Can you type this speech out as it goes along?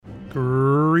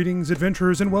Greetings,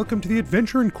 adventurers, and welcome to the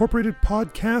Adventure Incorporated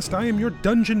podcast. I am your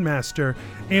Dungeon Master,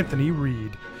 Anthony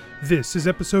Reed. This is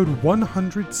episode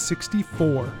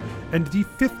 164, and the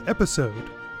 5th episode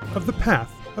of The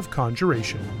Path of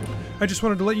Conjuration. I just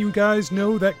wanted to let you guys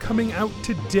know that coming out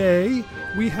today,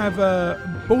 we have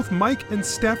both Mike and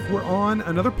Steph were on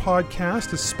another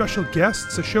podcast as special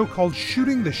guests, a show called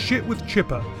Shooting the Shit with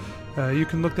Chippa. You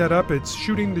can look that up. It's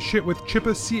Shooting the Shit with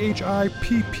Chippa,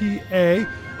 C-H-I-P-P-A.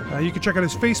 You can check out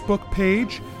his Facebook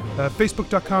page,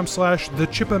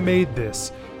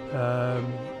 facebook.com/thechippamadethis.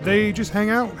 They just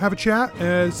hang out, have a chat.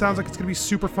 It sounds like it's going to be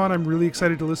super fun. I'm really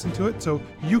excited to listen to it, so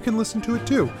you can listen to it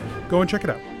too. Go and check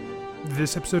it out.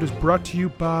 This episode is brought to you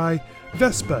by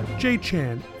Vespa,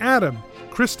 J-Chan, Adam,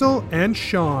 Crystal, and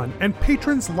Sean, and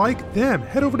patrons like them.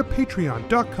 Head over to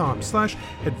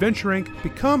patreon.com/adventureinc.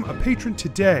 Become a patron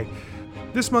today.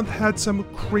 This month had some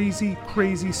crazy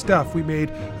stuff. We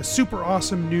made a super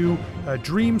awesome new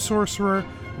Dream Sorcerer.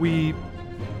 We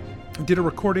did a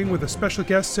recording with a special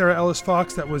guest, Sarah Ellis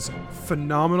Fox, that was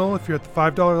phenomenal. If you're at the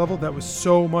 $5 level, that was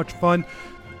so much fun.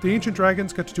 The Ancient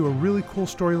Dragons got to do a really cool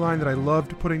storyline that I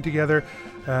loved putting together.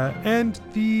 And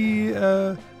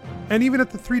even at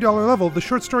the $3 level, the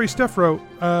short story Steph wrote,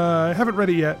 I haven't read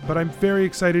it yet, but I'm very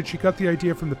excited. She got the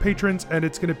idea from the patrons, and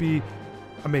it's going to be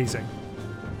amazing.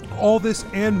 All this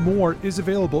and more is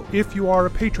available if you are a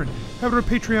patron. Head over to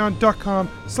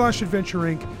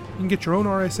patreon.com/adventureinc. You can get your own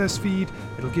RSS feed.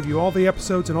 It'll give you all the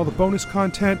episodes and all the bonus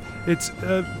content. It's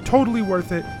totally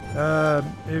worth it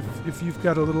if you've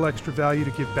got a little extra value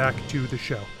to give back to the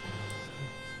show.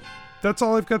 That's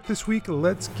all I've got this week.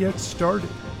 Let's get started.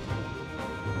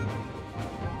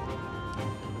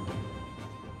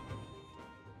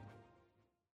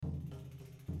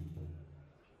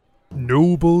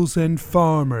 Nobles and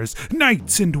farmers,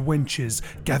 knights and wenches,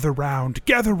 gather round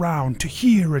to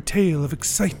hear a tale of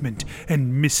excitement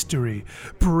and mystery.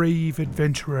 Brave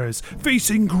adventurers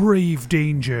facing grave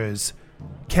dangers.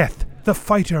 Keth, the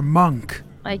fighter monk.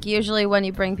 Like, usually when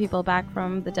you bring people back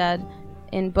from the dead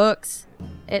in books,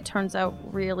 it turns out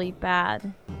really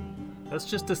bad. That's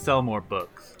just to sell more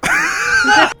books.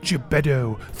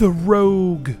 Geppetto, the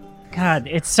rogue. God,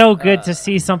 it's so good to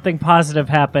see something positive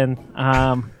happen.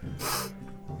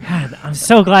 God, I'm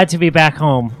so glad to be back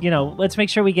home. You know, let's make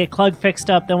sure we get Clug fixed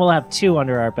up, then we'll have 2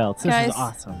 under our belts. This is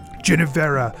awesome.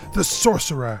 Genevera, the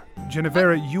sorcerer.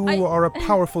 Genevera, you are a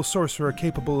powerful sorcerer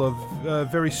capable of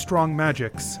very strong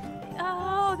magics.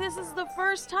 Oh, this is the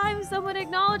first time someone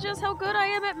acknowledges how good I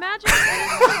am at magic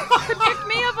and convict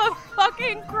me of a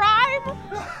fucking crime?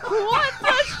 What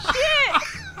the shit?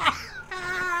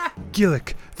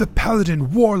 Gillick, the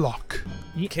paladin warlock.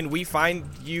 Can we find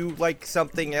you, like,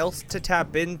 something else to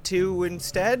tap into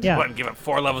instead? Yeah. What, give up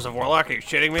 4 levels of Warlock? Are you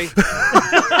shitting me?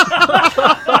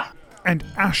 And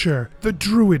Asher, the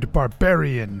druid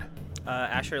barbarian.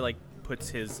 Asher, like, puts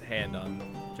his hand on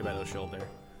Geppetto's shoulder.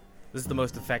 This is the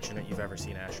most affectionate you've ever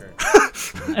seen Asher.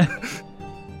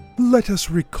 Let us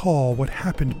recall what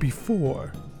happened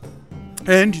before.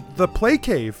 And the play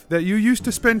cave that you used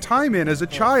to spend time in as a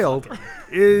child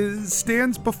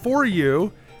stands before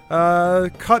you.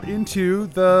 Cut into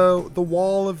the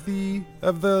wall of the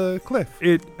cliff.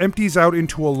 It empties out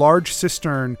into a large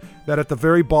cistern that at the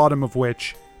very bottom of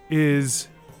which is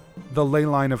the ley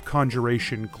line of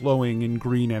conjuration glowing in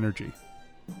green energy.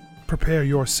 Prepare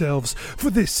yourselves, for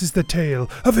this is the tale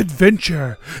of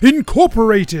Adventure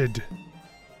Incorporated.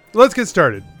 Let's get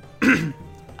started.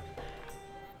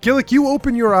 Gillick, you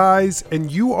open your eyes and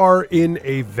you are in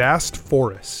a vast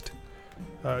forest.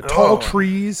 Tall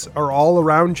trees are all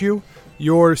around you.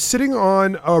 You're sitting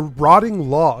on a rotting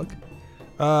log.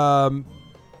 I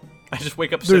just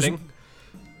wake up sitting?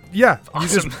 Yeah,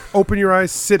 awesome. You just open your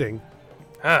eyes sitting.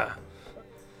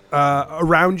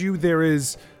 Around you there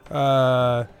is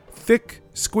thick,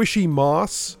 squishy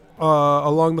moss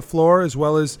along the floor, as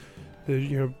well as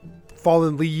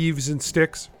fallen leaves and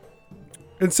sticks.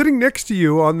 And sitting next to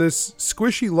you on this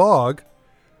squishy log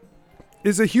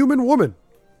is a human woman.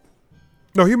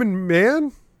 No, human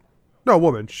man? No,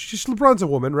 woman. LeBron's a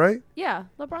woman, right? Yeah,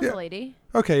 LeBron's a lady.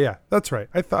 Okay, yeah, that's right.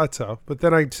 I thought so. But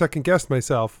then I second-guessed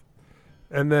myself.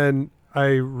 And then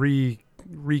I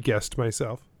re-guessed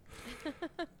myself.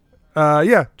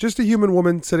 Yeah, just a human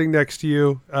woman sitting next to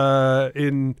you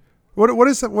in... What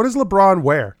does LeBron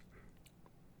wear?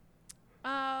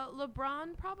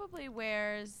 LeBron probably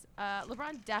wears...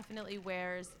 LeBron definitely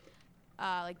wears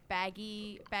like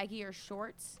baggier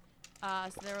shorts.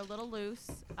 So they're a little loose.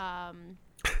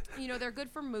 They're good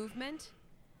for movement.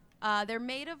 They're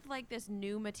made of like this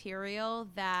new material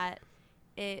that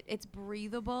it's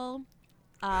breathable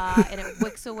and it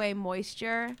wicks away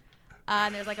moisture.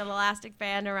 And there's like an elastic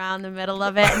band around the middle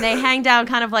of it, and they hang down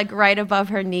kind of like right above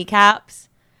her kneecaps.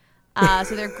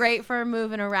 So they're great for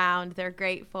moving around. They're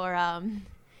great for and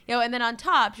then on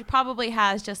top she probably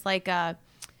has just like a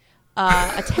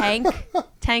tank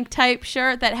type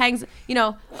shirt that hangs,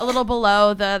 a little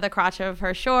below the crotch of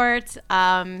her shorts.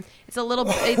 It's a little,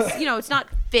 it's not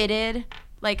fitted,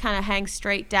 like kind of hangs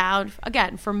straight down.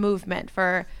 Again, for movement,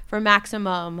 for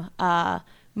maximum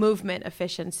movement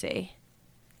efficiency.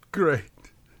 Great.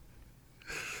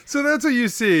 So that's what you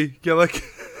see, Gillick.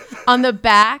 On the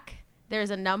back, there's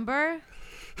a number,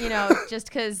 just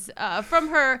because from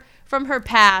her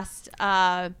past.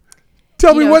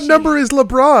 Tell me what number is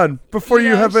LeBron before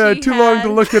you have too long to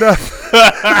look it up.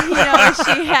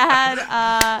 She had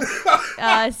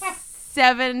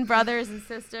 7 brothers and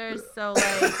sisters, so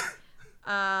like,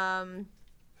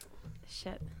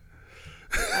 shit.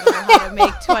 I don't know how to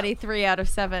make 23 out of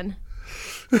 7.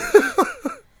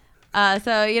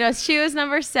 So she was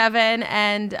number 7,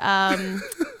 and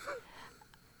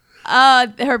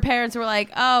her parents were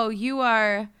like, "Oh, you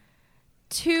are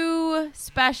too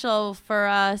special for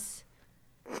us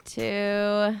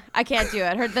to." I can't do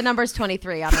it. The number's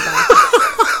 23 on the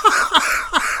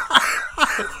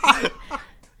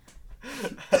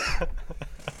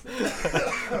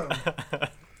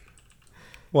back.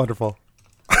 Wonderful.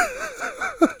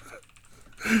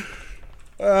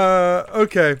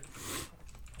 Okay.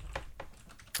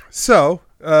 So,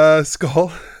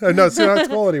 Skull. No, it's not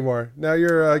Skull anymore. Now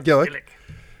you're Gillick.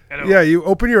 Hello. Yeah, you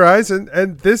open your eyes,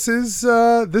 and this is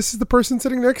the person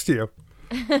sitting next to you.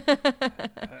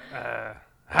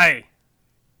 Hi.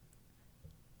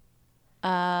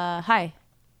 Hi.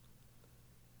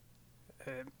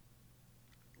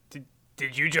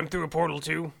 Did you jump through a portal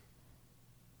too?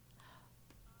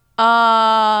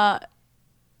 No,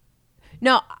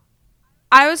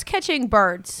 I was catching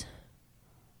birds.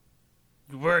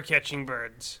 You were catching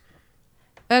birds.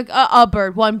 A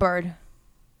bird, one bird.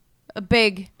 A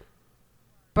big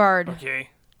bird.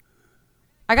 Okay.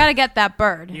 I gotta get that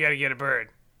bird. You gotta get a bird.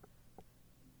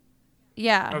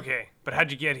 Yeah. Okay, but how'd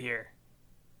you get here?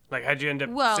 Like, how'd you end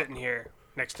up sitting here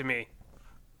next to me?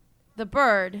 The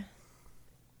bird.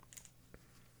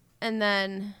 And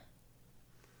then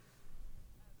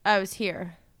I was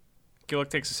here. Gillick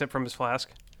takes a sip from his flask.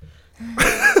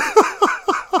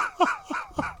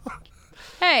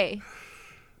 Hey.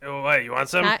 Oh, what? You want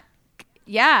some?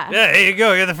 Yeah. Yeah, here you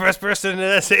go. You're the first person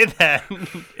to say that.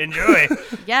 Enjoy.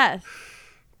 Yes.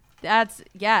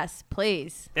 Yes,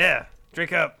 please. Yeah,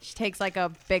 drink up. She takes like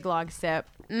a big long sip.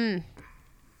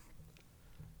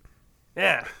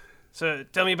 Yeah. So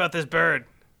tell me about this bird.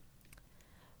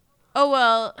 Oh,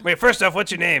 well. Wait, first off,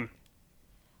 what's your name?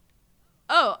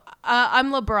 Oh,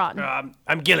 I'm LeBron.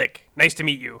 I'm Gillick. Nice to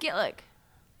meet you. Gillick.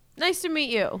 Nice to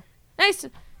meet you.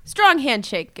 Strong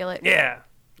handshake, Gillick. Yeah,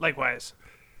 likewise.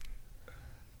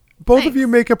 Both of Thanks. you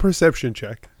make a perception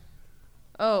check.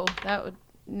 Oh, that would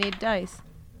need dice.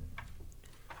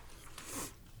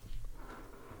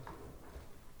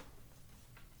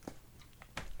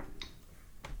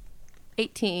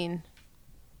 $18.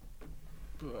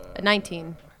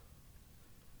 19.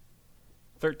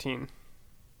 13.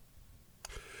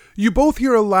 You both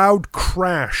hear a loud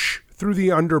crash through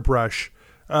the underbrush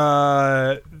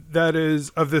that is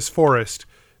of this forest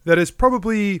that is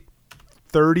probably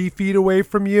 30 feet away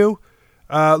from you.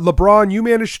 LeBron, you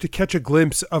managed to catch a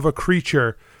glimpse of a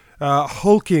creature,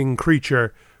 hulking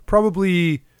creature,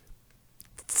 probably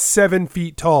 7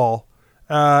 feet tall,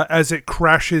 as it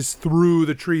crashes through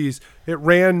the trees. It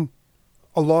ran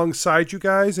alongside you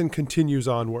guys and continues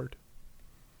onward.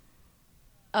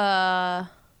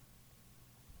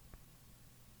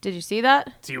 Did you see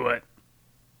that? See what?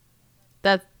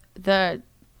 That the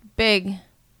big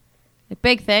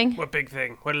thing What big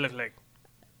thing? What did it look like?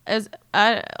 is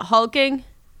hulking.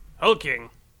 Hulking.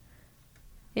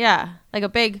 Yeah, like a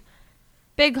big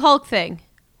Hulk thing.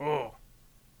 Oh.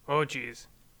 Oh, jeez.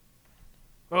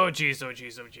 Oh, jeez, oh,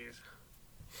 jeez, oh, jeez.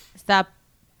 Is that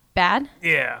bad?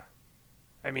 Yeah.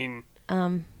 I mean,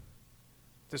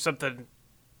 there's something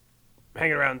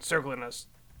hanging around circling us.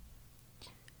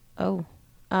 Oh.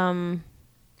 I mean,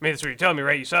 that's what you're telling me,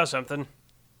 right? You saw something.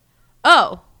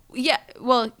 Oh. Yeah.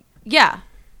 Well, yeah.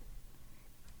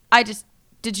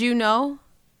 Did you know?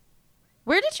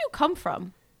 Where did you come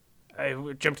from? I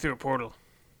jumped through a portal.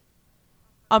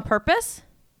 On purpose?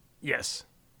 Yes.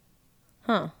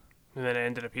 Huh. And then I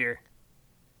ended up here.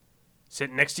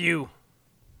 Sitting next to you.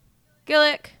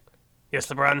 Gillick, Yes,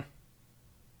 LeBron?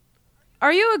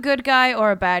 are you a good guy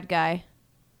or a bad guy?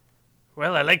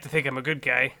 Well, I like to think I'm a good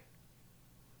guy.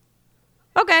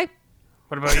 Okay.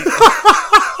 What about you?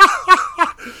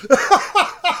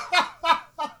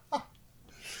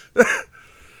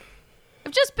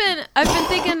 I've been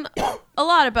thinking a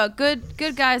lot about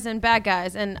good guys and bad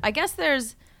guys, and I guess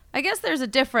there's a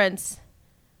difference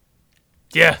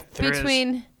Yeah, there is.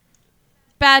 between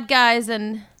bad guys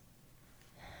and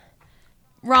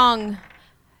wrong.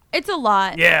 It's a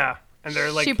lot. Yeah, and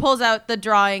they're like, She pulls out the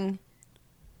drawing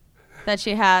that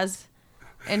she has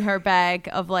in her bag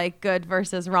of like good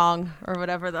versus wrong or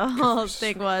whatever the whole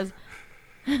thing was.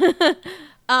 You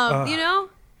know?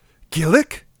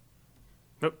 Gillick?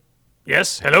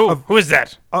 yes, hello, who is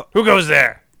that? Who goes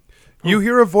there? You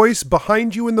hear a voice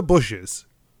behind you in the bushes.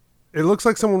 It looks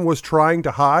like someone was trying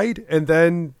to hide, and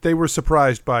then they were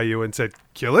surprised by you and said,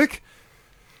 Gillick?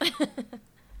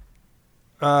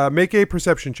 Make a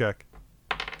perception check.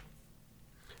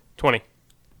 20.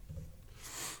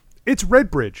 It's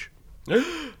Redbridge.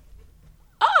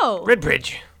 Oh,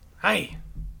 Redbridge. Hi.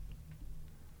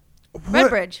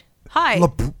 What? Redbridge. Hi.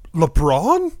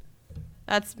 LeBron?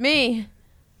 That's me.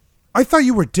 I thought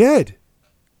you were dead.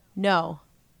 No.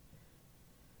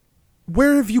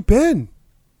 Where have you been?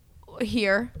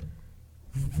 Here.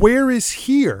 Where is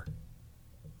here?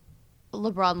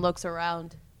 LeBron looks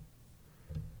around.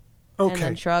 Okay. And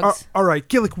then shrugs. All right,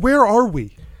 Gillick, where are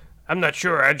we? I'm not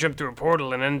sure. I jumped through a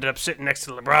portal and ended up sitting next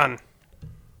to LeBron.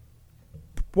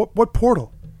 What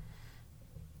portal?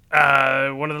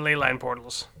 One of the ley line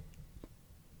portals.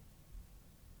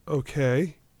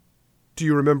 Okay. Do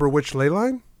you remember which ley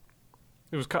line?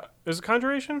 Is it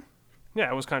Conjuration?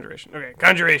 Yeah, it was Conjuration. Okay,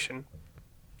 Conjuration.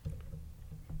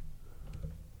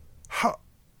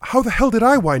 How the hell did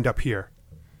I wind up here?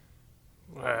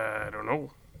 I don't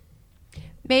know.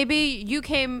 Maybe you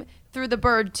came through the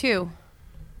bird too.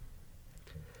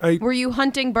 I Were you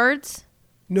hunting birds?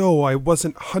 No, I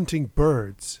wasn't hunting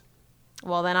birds.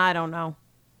 Well, then I don't know.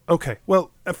 Okay,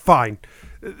 well, fine.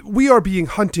 We are being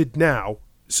hunted now,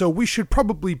 so we should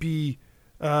probably be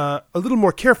a little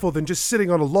more careful than just sitting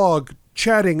on a log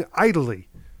chatting idly.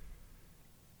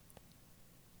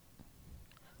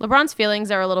 LeBron's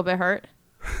feelings are a little bit hurt.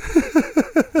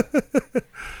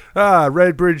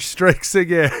 Redbridge strikes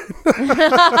again.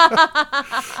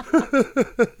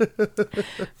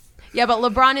 Yeah, but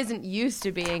LeBron isn't used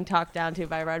to being talked down to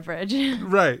by Redbridge.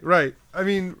 Right. I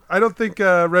mean, I don't think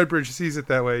Redbridge sees it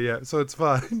that way yet, so it's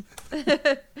fine.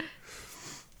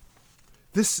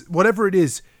 This, whatever it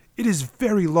is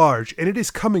very large, and it is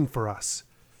coming for us.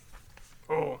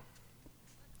 Oh.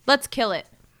 Let's kill it.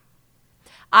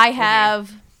 I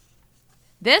have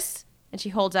this, and she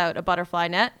holds out a butterfly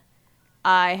net.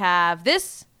 I have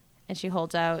this, and she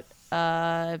holds out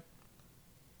a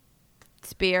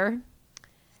spear.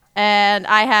 And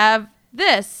I have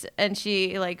this, and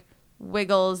she like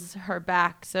wiggles her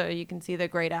back so you can see the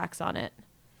great axe on it.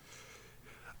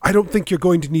 I don't think you're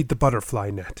going to need the butterfly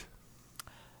net.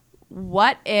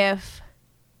 What if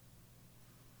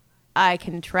I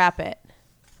can trap it?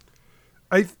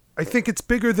 I think it's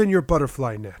bigger than your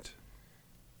butterfly net.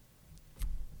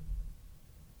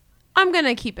 I'm going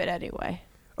to keep it anyway.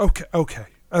 Okay,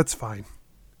 that's fine.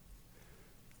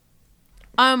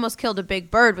 I almost killed a big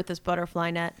bird with this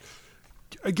butterfly net.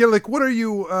 Gillick, what are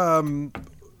you,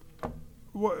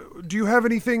 do you have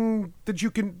anything that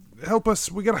you can help us?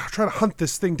 We gotta try to hunt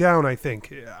this thing down, I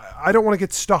think. I don't want to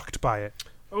get stalked by it.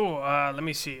 Oh, let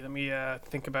me see. Let me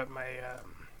think about my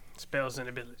spells and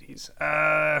abilities.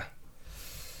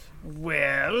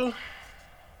 Well,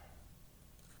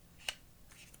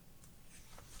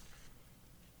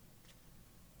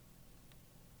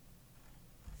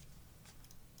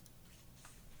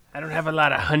 I don't have a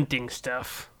lot of hunting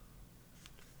stuff.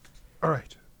 All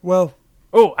right. Well,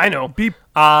 Oh, I know. beep.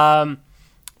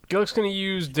 Gillick's gonna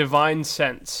use Divine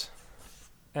Sense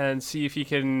and see if he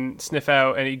can sniff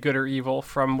out any good or evil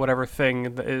from whatever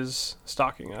thing that is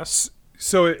stalking us.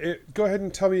 So go ahead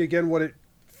and tell me again what it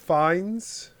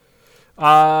finds.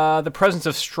 The presence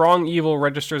of strong evil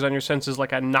registers on your senses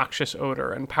like a noxious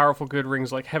odor, and powerful good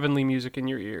rings like heavenly music in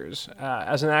your ears.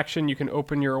 As an action, you can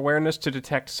open your awareness to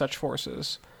detect such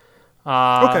forces.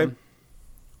 Okay.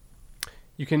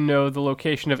 You can know the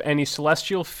location of any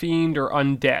celestial, fiend, or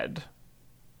undead.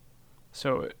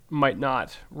 So it might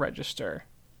not register.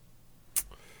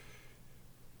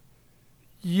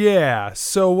 Yeah,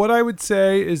 so what I would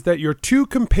say is that your two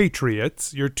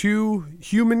compatriots, your two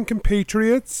human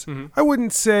compatriots, I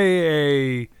wouldn't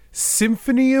say a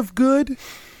symphony of good,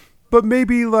 but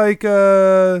maybe like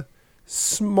a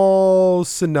small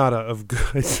sonata of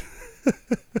good.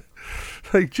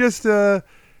 Like just a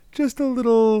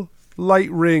little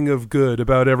light ring of good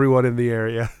about everyone in the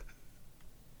area.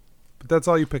 But that's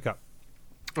all you pick up.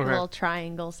 Okay. Little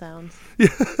triangle sounds.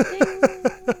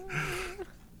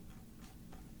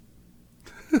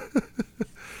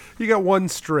 You got one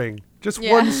string. Just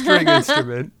Yeah. one string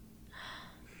instrument.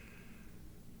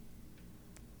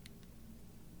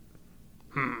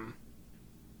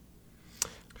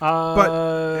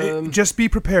 But just be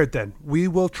prepared then. We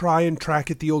will try and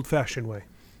track it the old-fashioned way.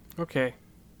 Okay.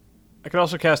 I could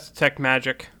also cast Detect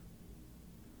Magic.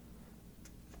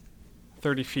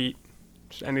 30 feet.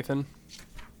 Just anything.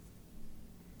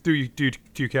 Do you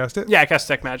cast it? Yeah, I cast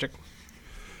Detect Magic.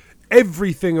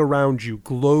 Everything around you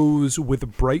glows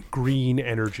with bright green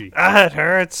energy. Ah, it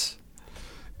hurts.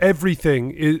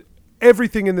 Everything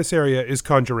in this area is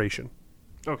conjuration.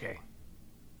 Okay.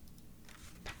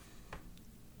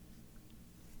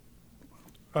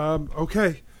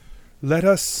 Okay. Let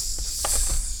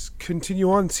us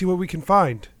continue on and see what we can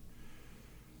find.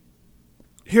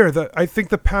 Here, I think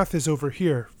the path is over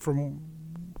here from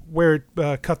where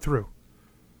it cut through.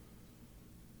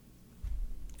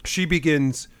 She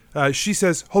begins. She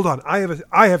says, "Hold on,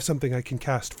 I have something I can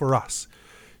cast for us."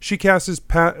 She casts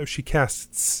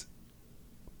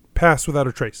Pass Without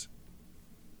a Trace.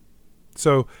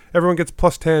 So everyone gets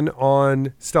 +10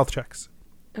 on stealth checks.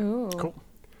 Ooh. Cool.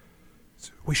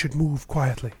 So we should move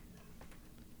quietly.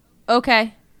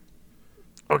 Okay.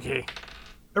 Okay.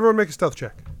 Everyone make a stealth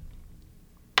check.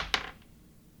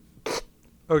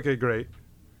 Okay, great.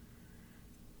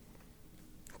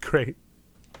 Great.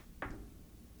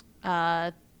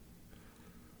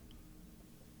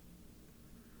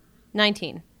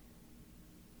 19.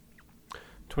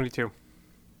 22.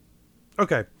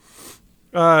 Okay.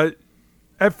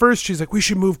 At first, she's like, we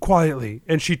should move quietly.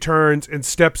 And she turns and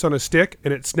steps on a stick,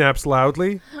 and it snaps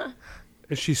loudly.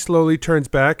 And she slowly turns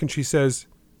back, and she says,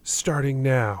 starting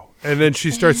now. And then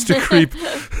she starts to creep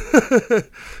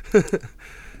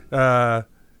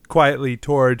quietly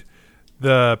toward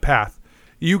the path.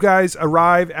 You guys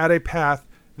arrive at a path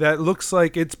that looks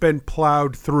like it's been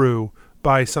plowed through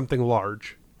by something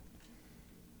large.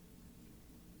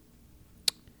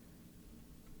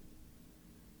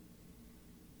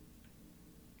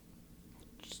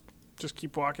 Just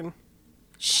keep walking.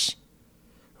 Shh.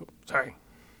 Oh, sorry.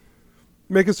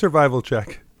 Make a survival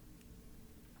check.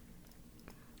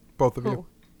 Both of you. Who?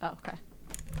 Oh, okay.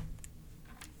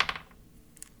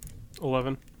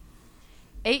 11.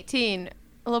 18.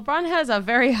 LeBron has a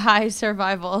very high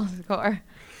survival score.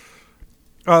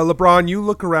 LeBron, you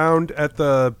look around at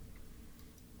the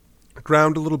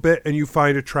ground a little bit and you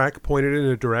find a track pointed in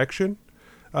a direction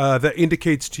that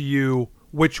indicates to you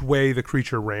which way the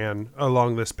creature ran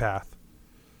along this path.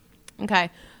 Okay.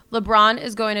 LeBron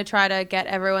is going to try to get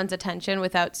everyone's attention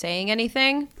without saying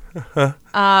anything.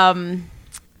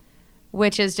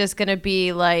 Which is just going to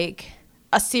be like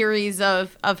a series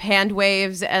of hand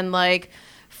waves and like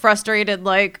frustrated,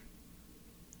 like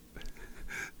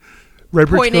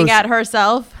Redbridge pointing goes, at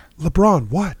herself. LeBron,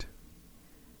 what?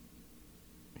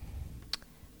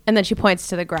 And then she points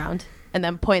to the ground and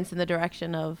then points in the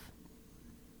direction of,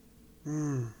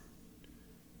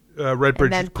 Redbridge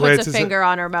and then puts glances a finger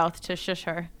on her mouth to shush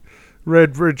her.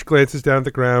 Redbridge glances down at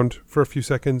the ground for a few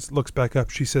seconds, looks back up.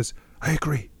 She says, I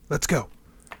agree. Let's go.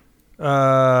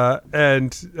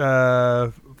 And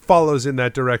follows in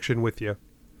that direction with you.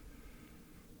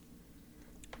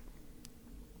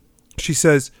 She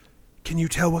says, can you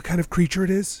tell what kind of creature it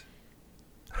is?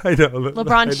 I know.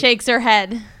 LeBron shakes her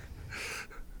head.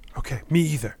 Okay, me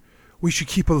either. We should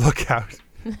keep a lookout.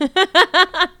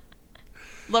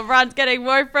 LeBron's getting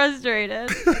more frustrated.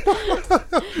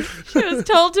 She was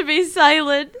told to be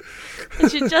silent, and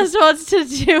she just wants to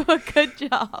do a good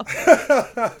job.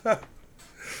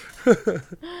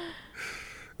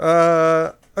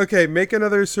 Okay, make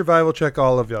another survival check,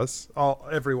 all of us.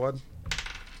 Everyone.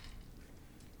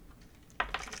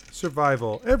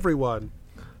 Survival. Everyone.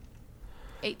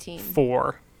 18.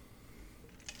 4.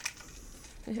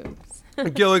 Oops.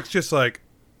 Gillick's just like...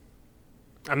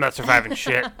 I'm not surviving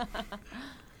shit.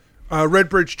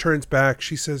 Redbridge turns back.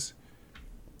 She says,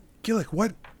 Gillick,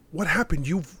 what happened?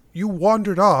 You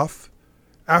wandered off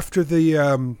after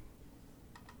the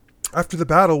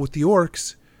battle with the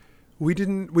orcs. We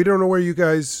don't know where you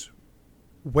guys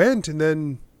went, and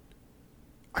then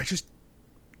I just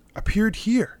appeared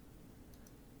here.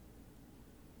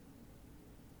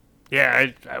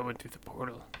 Yeah, I went through the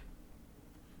portal.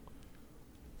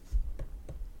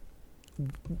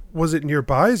 Was it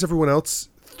nearby? Is everyone else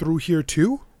through here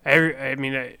too?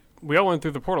 We all went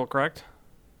through the portal, correct?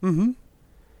 Mm-hmm.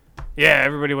 Yeah,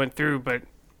 everybody went through, but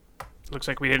looks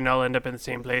like we didn't all end up in the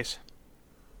same place.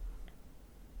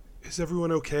 Is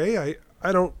everyone okay?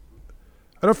 I don't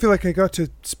feel like I got to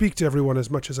speak to everyone as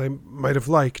much as I might have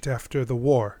liked after the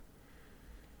war.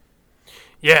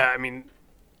 Yeah,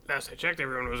 last I checked,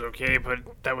 everyone was okay, but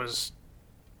that was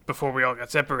before we all got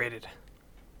separated.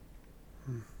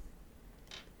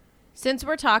 Since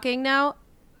we're talking now,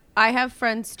 I have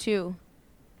friends too.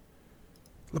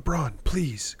 LeBron,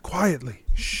 please, quietly.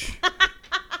 Shh.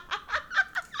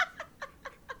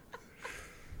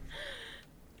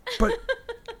 But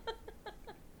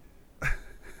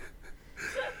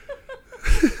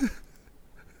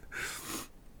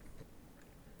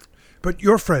But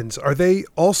your friends, are they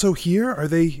also here? Are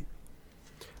they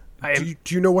do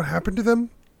you know what happened to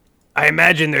them? I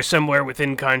imagine they're somewhere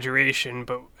within Conjuration,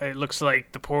 but it looks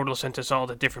like the portal sent us all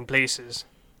to different places.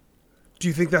 Do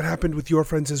you think that happened with your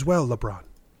friends as well, LeBron?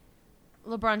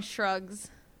 LeBron shrugs.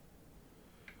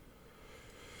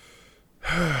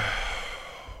 I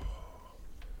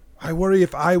worry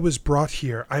if I was brought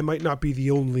here, I might not be the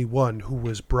only one who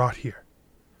was brought here.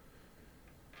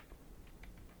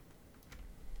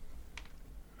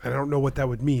 I don't know what that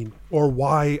would mean, or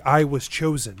why I was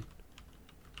chosen.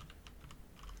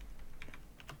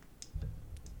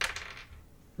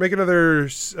 Make another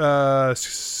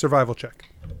survival check.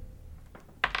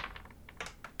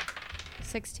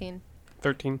 16.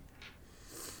 13.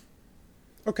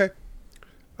 Okay.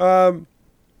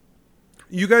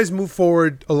 You guys move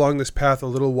forward along this path a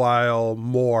little while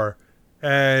more,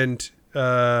 and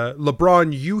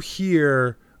LeBron, you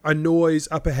hear a noise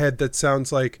up ahead that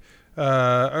sounds like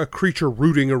a creature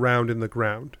rooting around in the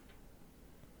ground.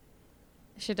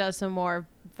 She does some more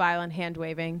violent hand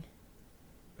waving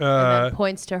and then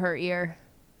points to her ear.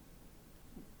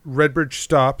 Redbridge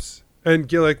stops, and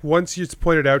Gillick, once it's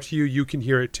pointed out to you, you can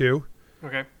hear it too.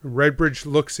 Okay. Redbridge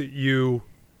looks at you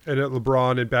and at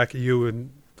LeBron and back at you and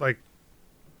like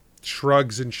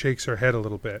shrugs and shakes her head a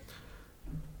little bit.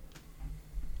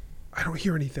 I don't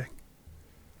hear anything.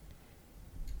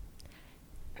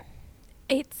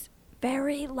 It's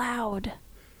very loud.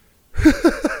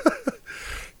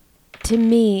 To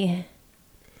me.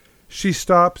 She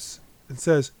stops and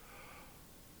says,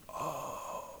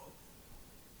 "Oh,"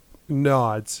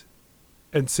 nods,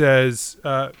 and says,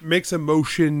 makes a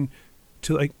motion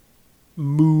to like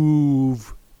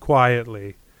move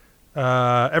quietly.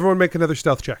 Everyone make another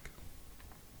stealth check.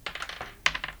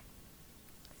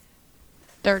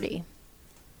 30.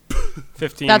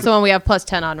 15. That's the one we have plus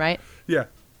 10 on, right? Yeah,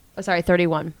 Oh, sorry,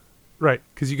 31. right,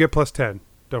 because you get plus 10.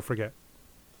 Don't forget.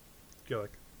 Gillick.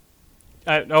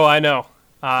 I know.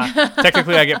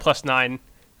 Technically, I get plus 9.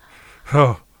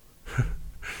 Oh.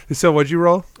 So what'd you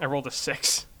roll? I rolled a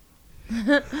 6.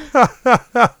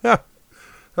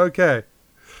 Okay.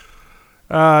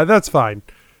 That's fine.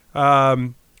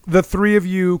 The three of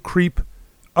you creep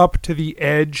up to the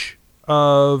edge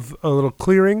of a little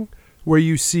clearing where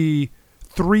you see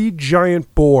 3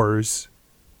 giant boars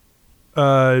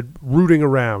rooting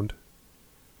around.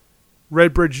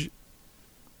 Redbridge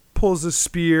pulls a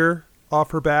spear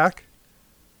off her back,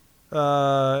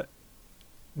 nods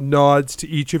to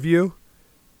each of you,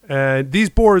 and these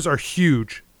boars are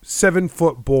huge,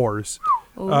 7-foot boars.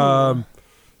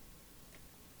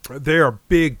 They are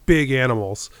big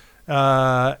animals,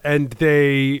 and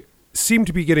they seem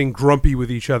to be getting grumpy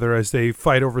with each other as they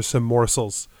fight over some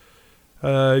morsels.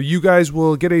 You guys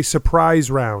will get a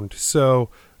surprise round, so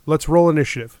let's roll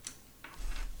initiative.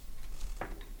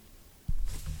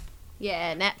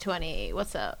 Yeah, nat 20.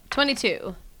 What's up?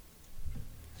 22.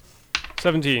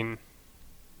 17.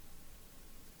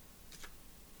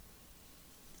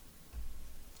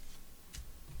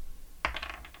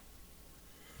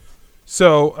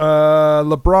 So,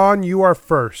 LeBron, you are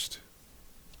first.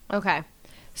 Okay.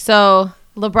 So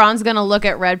LeBron's going to look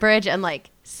at Redbridge and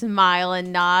like smile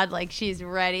and nod like she's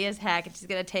ready as heck. And she's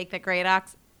going to take the great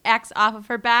axe off of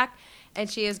her back and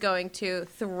she is going to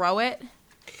throw it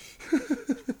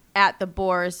at the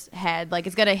boar's head. Like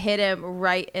it's going to hit him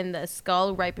right in the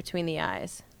skull, right between the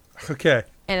eyes. Okay.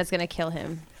 And it's going to kill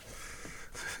him.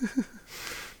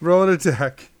 Roll an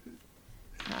attack.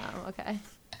 Oh, okay.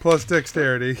 Plus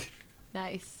dexterity.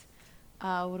 Nice.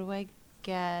 What do I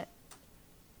get?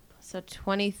 So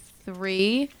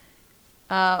 23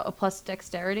 plus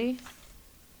dexterity.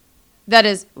 That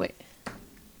is, wait.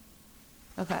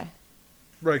 Okay.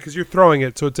 Right, because you're throwing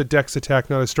it, so it's a dex attack,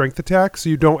 not a strength attack. So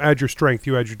you don't add your strength,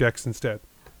 you add your dex instead.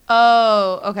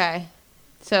 Oh, okay.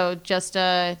 So just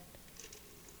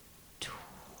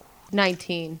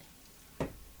 19.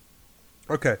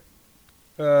 Okay.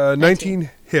 19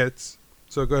 hits,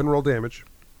 so go ahead and roll damage.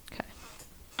 Okay.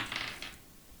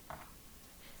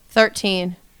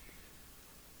 13.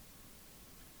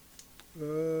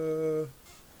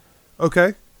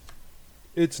 Okay.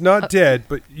 It's not dead,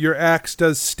 but your axe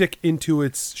does stick into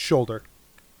its shoulder.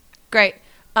 Great.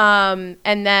 And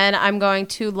then I'm going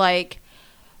to like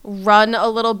run a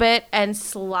little bit and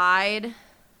slide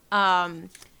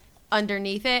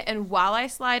underneath it. And while I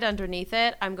slide underneath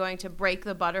it, I'm going to break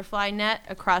the butterfly net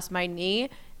across my knee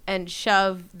and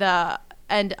shove the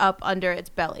end up under its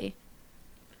belly.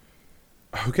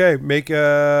 Okay,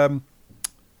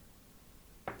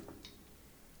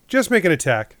 just make an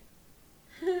attack.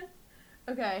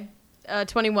 Okay.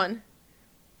 21.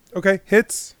 Okay,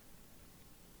 hits.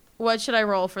 What should I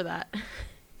roll for that?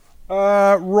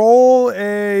 Roll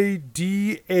a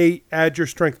D8, add your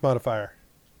strength modifier.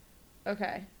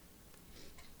 Okay.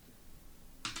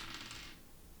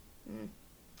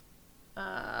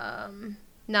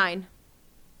 9.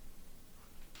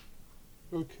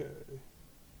 Okay.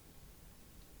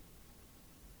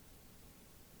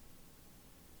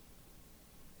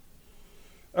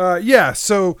 Yeah,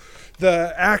 so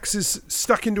the axe is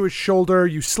stuck into its shoulder.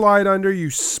 You slide under,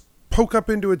 you poke up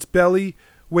into its belly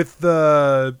with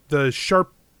the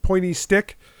sharp, pointy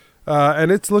stick,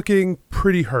 and it's looking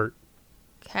pretty hurt.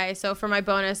 Okay, so for my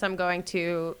bonus, I'm going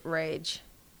to rage.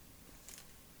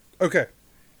 Okay.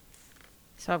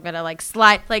 So I'm gonna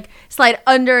slide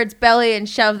under its belly and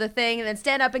shove the thing, and then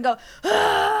stand up and go.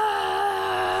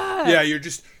 Ah! Yeah, you're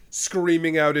just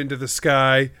screaming out into the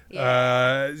sky.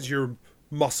 Yeah. As your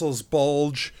muscles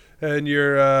bulge and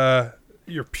your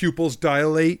pupils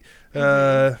dilate,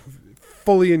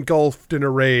 fully engulfed in a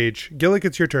rage. Gillick,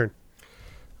 it's your turn.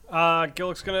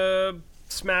 Gillick's gonna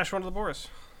smash one of the boars.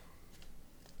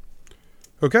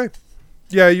 Okay.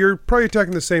 Yeah, you're probably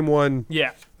attacking the same one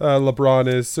Yeah. LeBron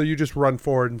is, so you just run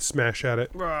forward and smash at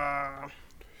it.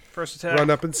 First attack. Run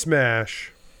up and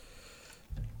smash.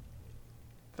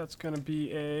 That's gonna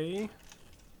be a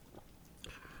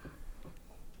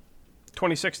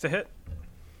 26 to hit.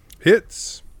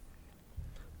 Hits.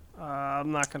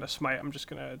 I'm not gonna smite. I'm just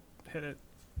gonna hit it.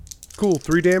 Cool,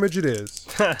 3 damage it is.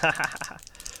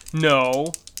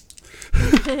 No.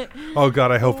 Oh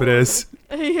god, I hope it is.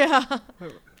 Yeah.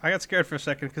 I got scared for a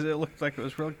second because it looked like it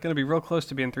was going to be real close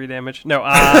to being 3 damage. No,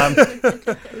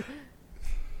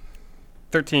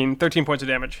 13 points of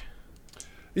damage.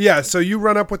 Yeah, so you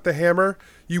run up with the hammer,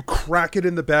 you crack it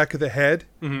in the back of the head,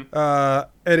 and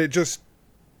it just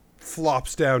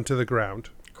flops down to the ground.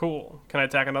 Cool. Can I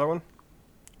attack another one?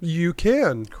 You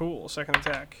can. Cool. Second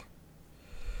attack.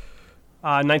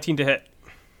 19 to hit.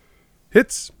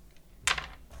 Hits.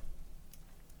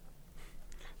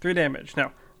 3 damage.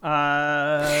 No.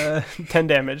 10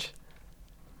 damage.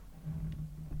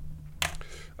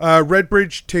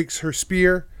 Redbridge takes her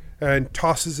spear and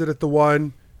tosses it at the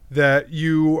one that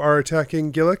you are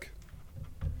attacking, Gillick.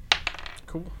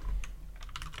 Cool.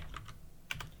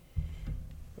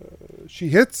 She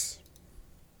hits.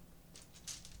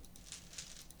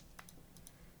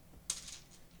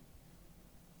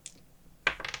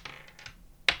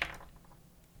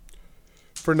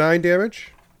 For 9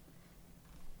 damage.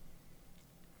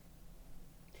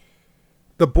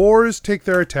 The boars take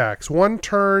their attacks. One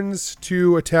turns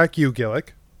to attack you, Gillick.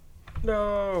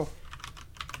 No.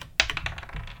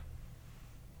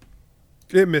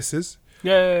 It misses.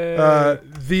 Yay.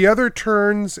 The other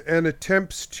turns and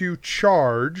attempts to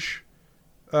charge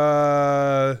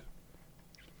at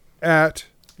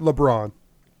LeBron.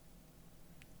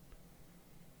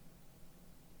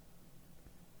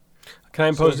 Can I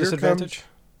impose So here disadvantage?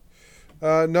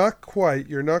 Not quite.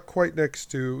 You're not quite next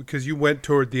to, because you went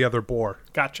toward the other boar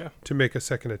Gotcha. to make a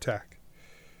second attack.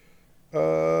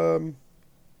 So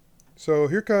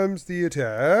here comes the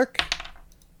attack.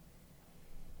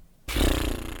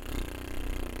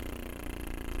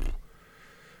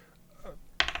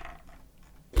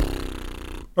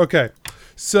 Okay,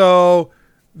 so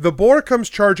the boar comes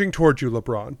charging towards you,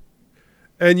 LeBron,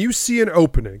 and you see an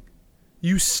opening.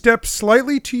 You step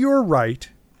slightly to your right,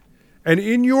 and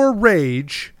in your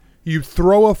rage, you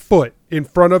throw a foot in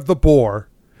front of the boar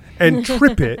and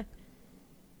trip it,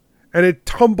 and it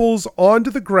tumbles onto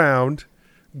the ground,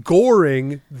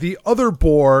 goring the other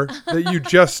boar that you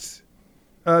just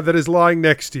that is lying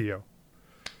next to you.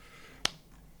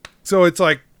 So it's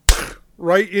like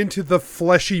right into the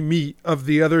fleshy meat of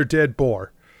the other dead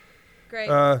boar. Great.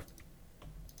 And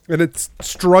it's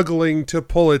struggling to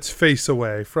pull its face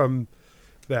away from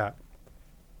that.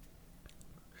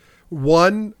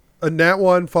 A nat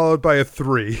 1 followed by a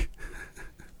 3.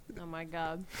 Oh my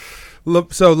god.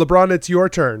 So LeBron, it's your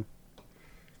turn.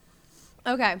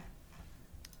 Okay.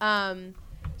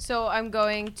 So I'm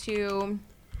going to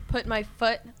put my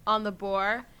foot on the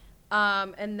boar,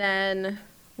 and then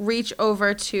reach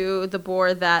over to the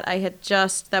boar that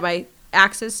that my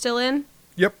axe is still in.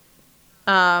 Yep.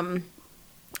 And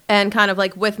kind of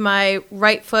with my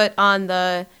right foot on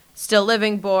the still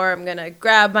living boar, I'm going to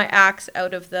grab my axe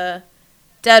out of the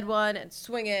dead one and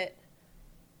swing it.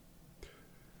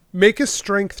 Make a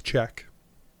strength check.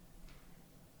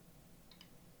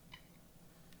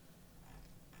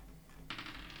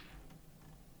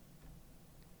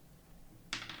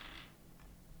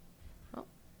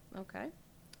 Okay.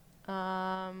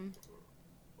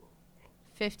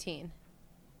 15.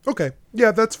 Okay.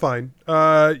 Yeah, that's fine.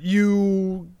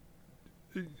 You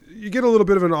get a little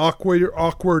bit of an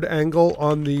awkward angle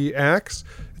on the axe.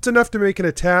 It's enough to make an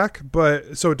attack,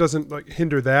 but so it doesn't like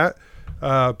hinder that.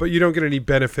 But you don't get any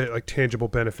benefit, like tangible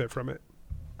benefit from it.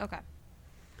 Okay.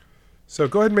 So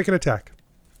go ahead and make an attack.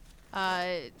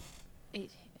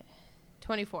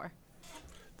 24.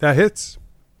 That hits.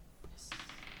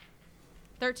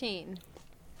 13.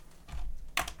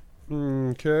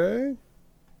 Okay.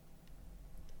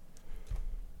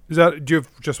 Do you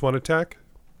have just one attack?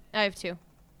 I have 2.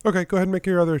 Okay, go ahead and make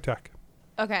your other attack.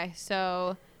 Okay,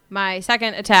 so my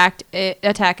second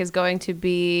attack is going to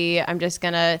be, I'm just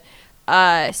going to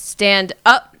stand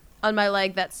up on my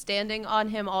leg that's standing on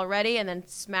him already and then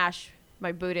smash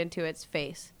my boot into its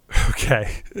face.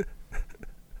 Okay.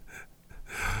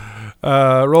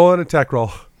 Roll an attack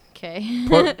roll. Okay.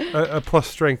 A plus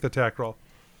strength attack roll.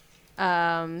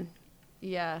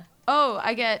 Yeah. Oh,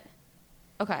 I get...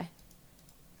 Okay.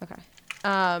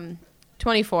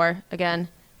 24 again.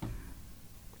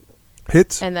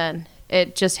 Hits. And then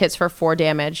it just hits for 4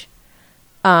 damage.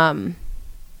 But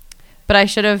I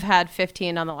should have had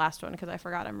 15 on the last one because I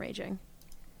forgot I'm raging.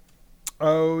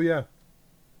 Oh, yeah.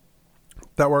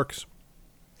 That works.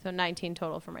 So 19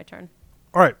 total for my turn.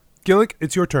 All right. Gillick,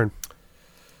 it's your turn.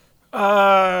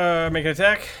 Make an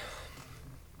attack.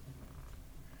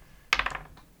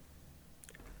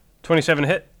 27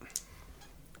 hit.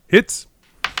 Hits.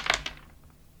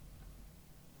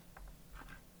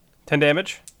 10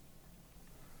 damage.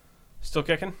 Still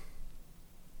kicking.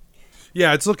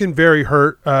 Yeah, it's looking very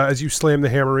hurt as you slam the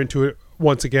hammer into it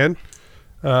once again.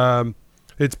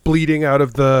 It's bleeding out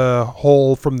of the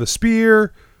hole from the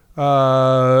spear.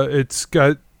 It's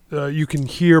got... you can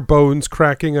hear bones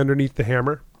cracking underneath the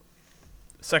hammer.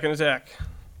 Second attack.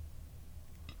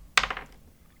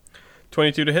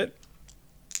 22 to hit.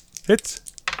 Hits.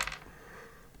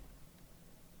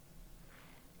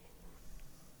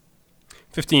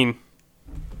 $15.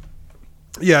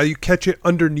 Yeah, you catch it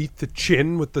underneath the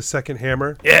chin with the second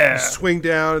hammer. Yeah. You swing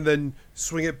down and then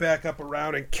swing it back up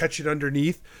around and catch it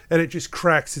underneath, and it just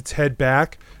cracks its head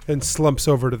back and slumps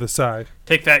over to the side.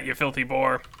 Take that, you filthy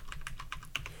boar.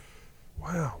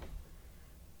 Wow.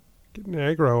 Getting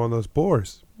aggro on those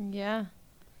boars. Yeah.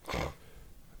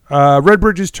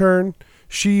 Redbridge's turn.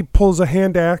 She pulls a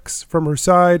hand axe from her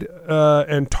side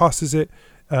and tosses it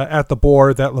at the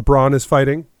boar that LeBron is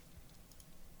fighting.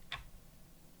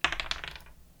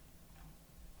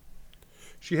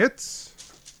 She hits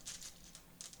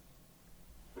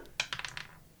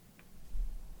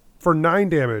for 9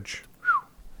 damage.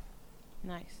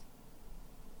 Nice.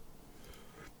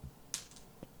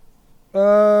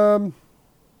 The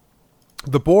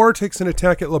boar takes an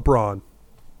attack at LeBron.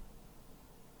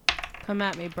 Come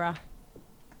at me, bruh.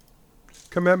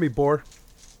 Come at me, boar.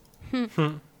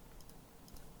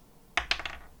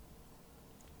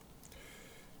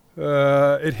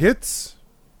 It hits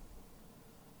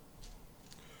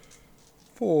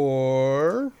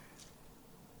for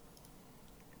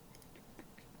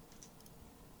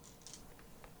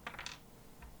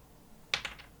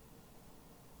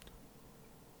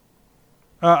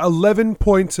 11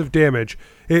 points of damage.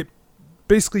 It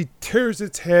basically tears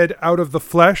its head out of the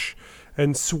flesh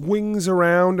and swings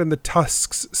around, and the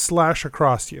tusks slash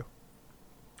across you.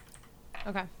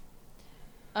 Okay.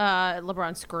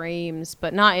 LeBron screams,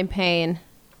 but not in pain.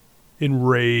 In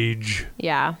rage.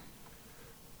 Yeah.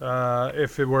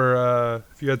 If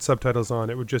you had subtitles on,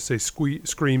 it would just say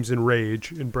screams in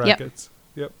rage in brackets.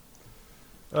 Yep.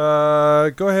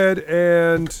 Go ahead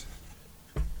and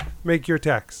make your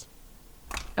attacks.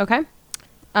 Okay.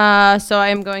 So I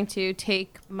am going to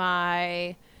take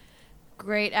my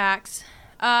great axe.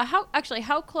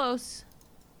 How close?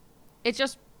 It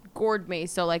just gored me,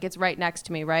 so like it's right next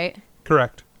to me, right?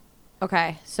 Correct.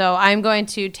 Okay. So I'm going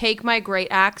to take my great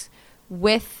axe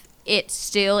with it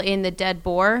still in the dead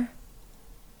boar,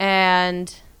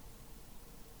 and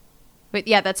wait,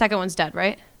 yeah, that second one's dead,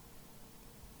 right?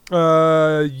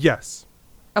 Yes.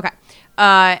 Okay.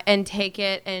 And take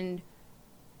it and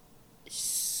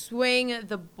swing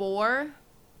the boar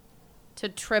to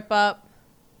trip up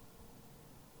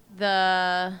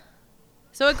the...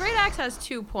 So a great axe has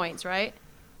 2 points, right?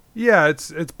 Yeah,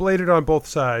 it's bladed on both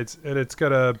sides, and it's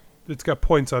got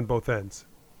points on both ends.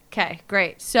 Okay,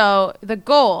 great. So the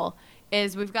goal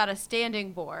is we've got a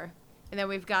standing boar, and then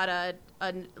we've got a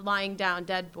lying down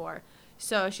dead boar.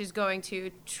 So she's going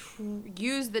to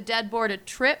use the dead boar to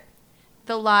trip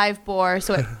the live boar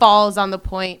so it falls on the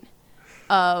point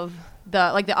of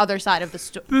the other side of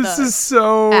the This is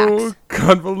so axe.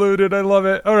 convoluted. I love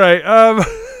it. All right.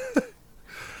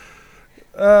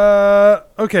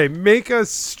 Okay, make a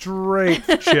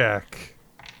strength check.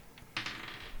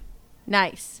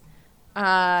 Nice.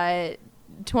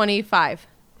 25.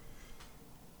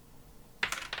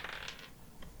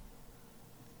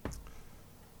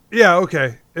 Yeah,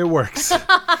 okay. It works.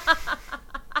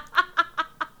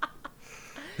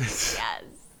 Yes.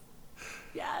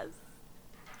 Yes.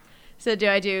 So do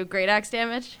I do great axe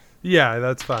damage? Yeah,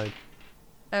 that's fine.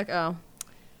 Okay.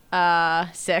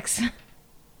 6.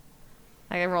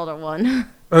 I rolled a 1.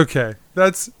 Okay.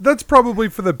 That's probably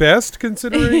for the best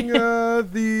considering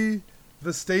the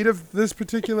state of this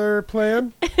particular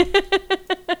plan.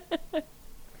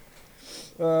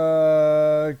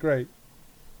 Great.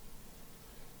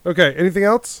 Okay, anything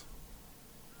else?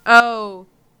 Oh.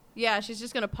 Yeah, she's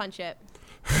just going to punch it.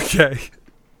 Okay.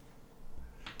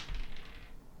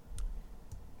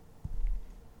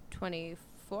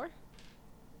 24.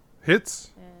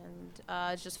 Hits. And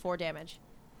it's just 4 damage.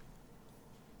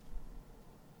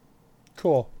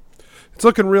 Cool. It's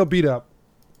looking real beat up.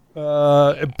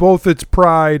 Both its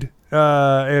pride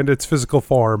and its physical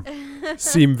form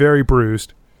seem very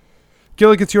bruised.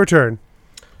 Gillick, it's your turn.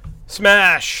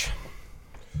 Smash.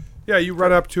 Yeah, you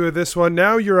run up to this one.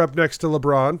 Now you're up next to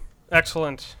LeBron.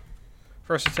 Excellent.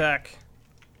 First attack.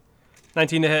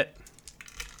 19 to hit.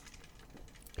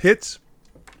 Hits.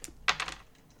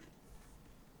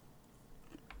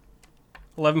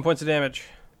 11 points of damage.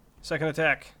 Second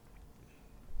attack.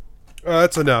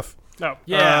 That's enough. Oh,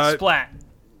 yeah, splat.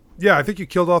 Yeah, I think you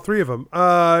killed all 3 of them.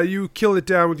 You kill it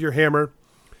down with your hammer.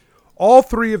 All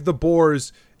 3 of the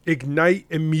boars ignite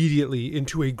immediately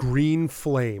into a green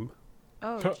flame.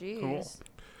 Oh, jeez. Cool.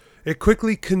 It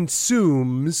quickly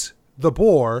consumes the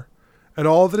boar, and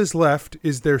all that is left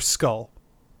is their skull.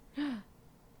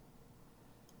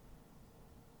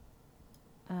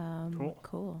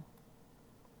 Cool.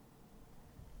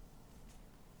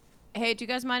 Hey, do you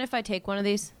guys mind if I take one of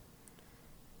these?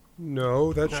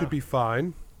 No, that should be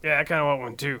fine. Yeah, I kind of want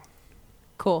one too.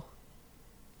 Cool.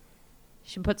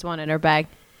 She puts one in her bag.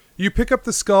 You pick up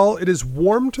the skull. It is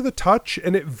warm to the touch,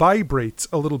 and it vibrates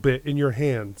a little bit in your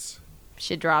hands.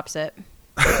 She drops it.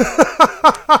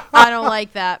 I don't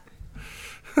like that.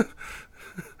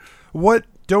 What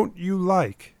don't you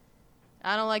like?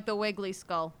 I don't like the wiggly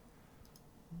skull.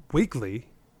 Wiggly?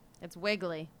 It's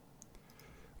wiggly.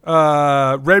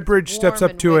 Redbridge steps Warm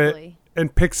up and to wiggly. it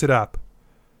and picks it up.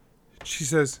 She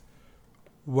says,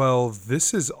 "Well,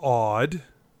 this is odd.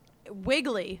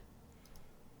 Wiggly.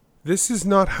 This is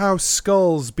not how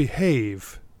skulls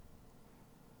behave."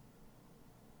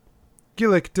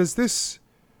 Gillick, does this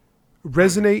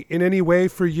resonate in any way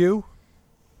for you?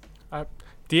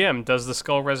 DM, does the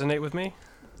skull resonate with me?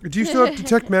 Do you still have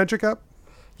Detect Magic up?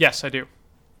 Yes, I do.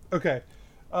 Okay.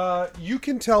 You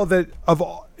can tell that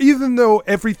even though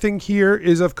everything here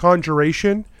is of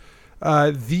conjuration,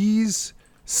 these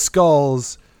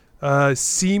skulls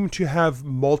seem to have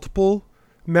multiple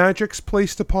magics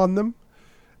placed upon them,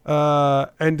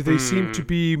 and they seem to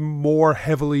be more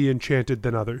heavily enchanted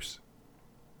than others.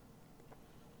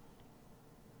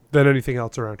 Than anything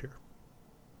else around here.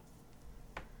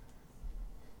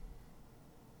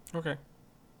 Okay.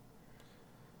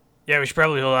 Yeah, we should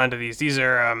probably hold on to these. These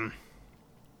are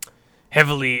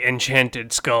heavily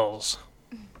enchanted skulls.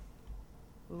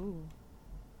 Ooh.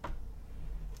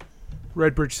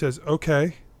 Redbridge says,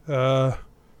 "Okay, I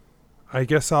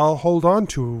guess I'll hold on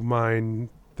to mine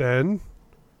then."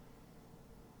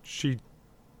 She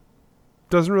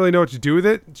doesn't really know what to do with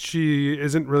it. She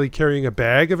isn't really carrying a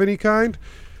bag of any kind.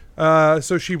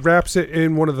 So she wraps it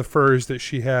in one of the furs that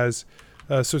she has.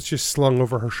 So it's just slung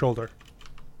over her shoulder.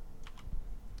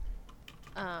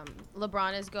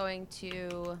 LeBron is going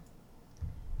to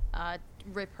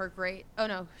rip her great... Oh,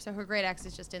 no. So her great axe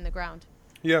is just in the ground.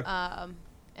 Yeah.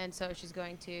 And so she's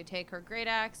going to take her great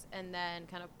axe and then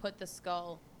kind of put the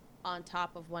skull on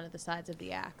top of one of the sides of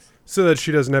the axe. So that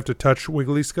she doesn't have to touch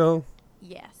Wiggly Skull?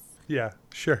 Yes. Yeah,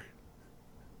 sure.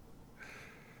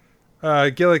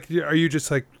 Gillick, are you just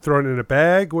like throwing it in a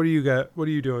bag? What do you got? What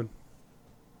are you doing?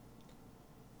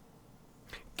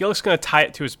 Gillick's going to tie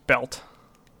it to his belt.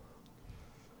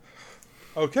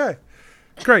 Okay,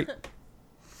 great.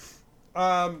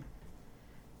 Off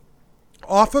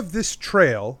of this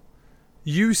trail,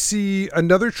 you see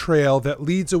another trail that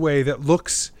leads away that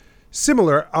looks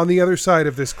similar on the other side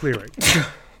of this clearing.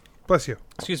 Bless you.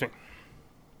 Excuse me.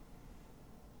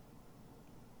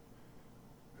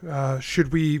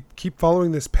 Should we keep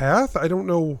following this path? I don't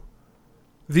know.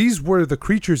 These were the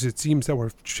creatures, it seems, that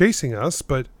were chasing us,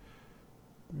 but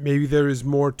maybe there is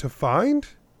more to find?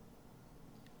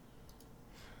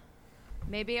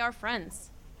 Maybe our friends.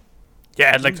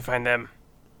 Yeah, I'd like to find them.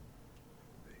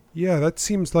 Yeah, that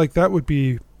seems like that would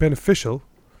be beneficial.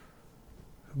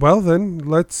 Well, then,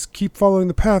 let's keep following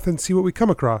the path and see what we come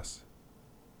across.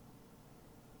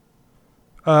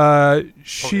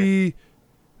 She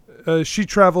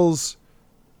travels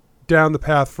down the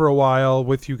path for a while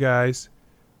with you guys.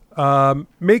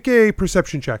 Make a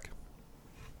perception check.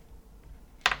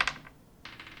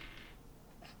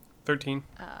 13.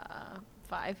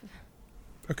 5.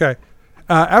 Okay.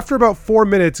 After about 4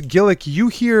 minutes, Gillick, you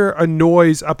hear a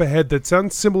noise up ahead that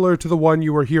sounds similar to the one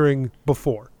you were hearing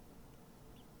before.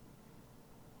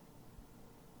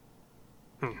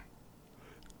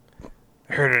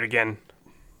 I heard it again.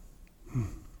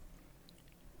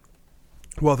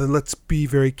 Well, then let's be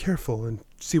very careful and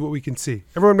see what we can see.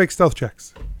 Everyone make stealth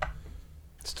checks.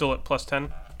 Still at plus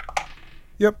 10.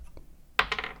 Yep.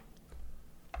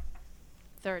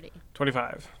 30.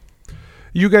 25.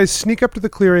 You guys sneak up to the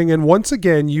clearing, and once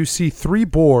again, you see 3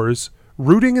 boars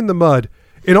rooting in the mud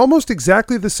in almost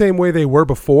exactly the same way they were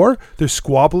before. They're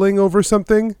squabbling over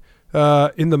something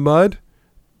in the mud.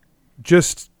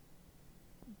 Just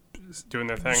Doing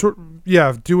their thing.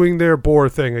 doing their boar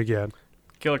thing again.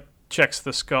 Gillick checks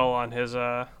the skull on his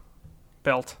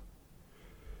belt.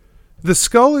 The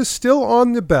skull is still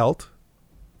on the belt,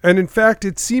 and in fact,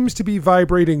 it seems to be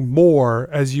vibrating more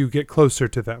as you get closer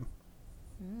to them.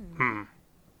 Hmm.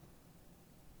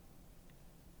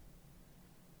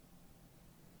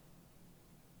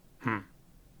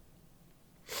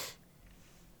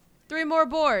 3 more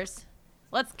boars.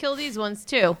 Let's kill these ones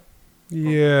too.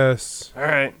 Yes. All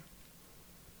right.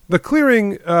 The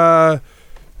clearing,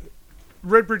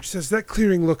 Redbridge says that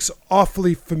clearing looks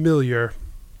awfully familiar.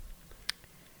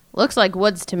 Looks like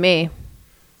woods to me.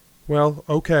 Well,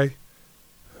 okay.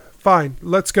 Fine,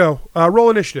 let's go. Roll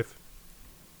initiative.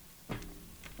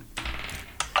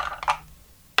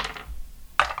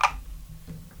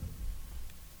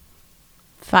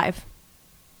 Five.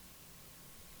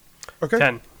 Okay.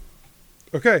 10.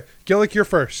 Okay. Gillick, you're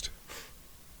first.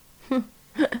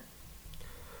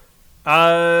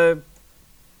 Yeah,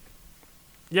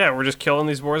 we're just killing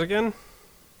these boars again?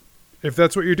 If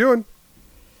that's what you're doing.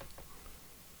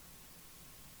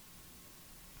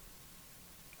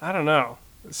 I don't know.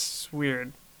 It's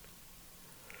weird.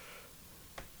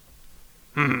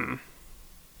 Are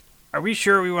we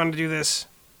sure we want to do this?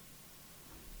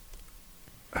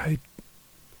 I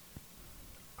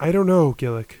don't know,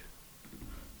 Gillick.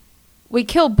 We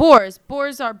kill boars.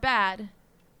 Boars are bad.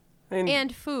 I mean,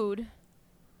 And food.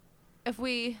 If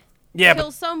we yeah,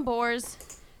 kill some boars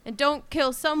and don't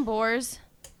kill some boars,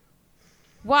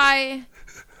 why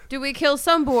do we kill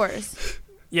some boars?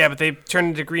 but they turn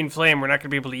into green flame. We're not going to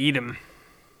be able to eat them.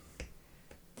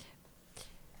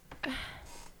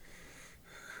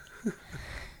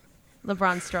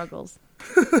 LeBron struggles.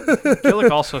 Gillick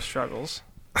also struggles.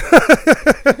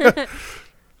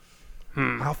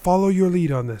 I'll follow your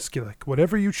lead on this, Gillick.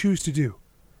 Whatever you choose to do.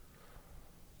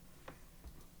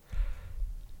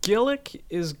 Gillick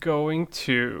is going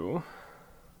to...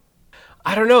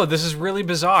 I don't know. This is really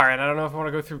bizarre, and I don't know if I want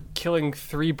to go through killing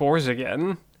 3 boars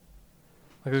again.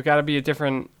 Like, there's got to be a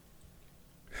different...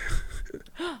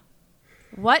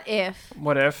 What if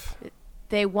What if?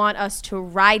 they want us to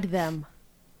ride them?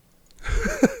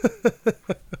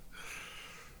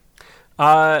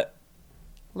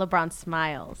 LeBron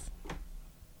smiles.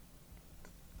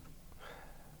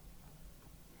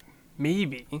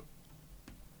 Maybe.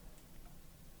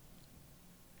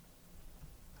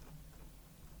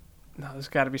 No, there's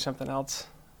got to be something else.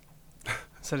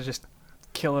 Instead of just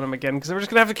killing him again, because we're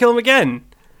just going to have to kill him again.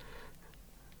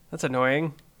 That's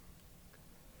annoying.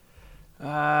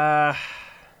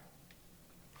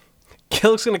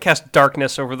 Gillick's going to cast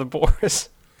darkness over the boars.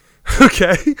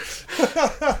 Okay.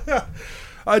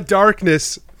 A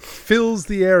darkness fills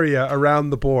the area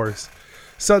around the boars.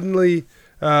 Suddenly,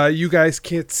 you guys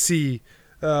can't see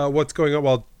what's going on.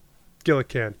 Well, Gillick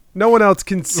can. No one else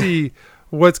can see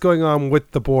what's going on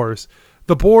with the boars.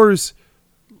 The boars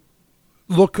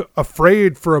look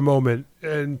afraid for a moment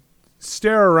and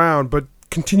stare around, but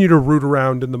continue to root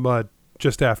around in the mud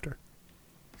just after.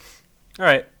 All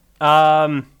right.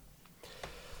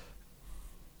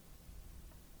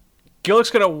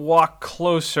 Gillick's going to walk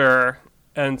closer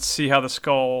and see how the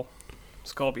skull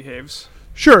behaves.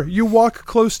 Sure, you walk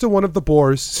close to one of the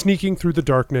boars, sneaking through the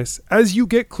darkness. As you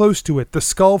get close to it, the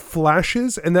skull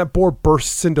flashes and that boar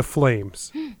bursts into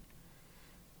flames.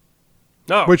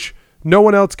 No. Which No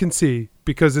one else can see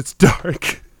because it's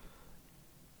dark.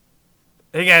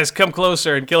 Hey guys, come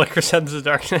closer, and Gillick ascends the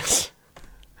darkness.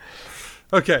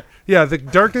 Okay, yeah, the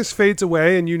darkness fades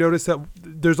away, and you notice that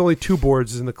there's only 2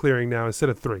 boards in the clearing now instead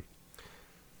of 3.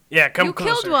 Yeah, come You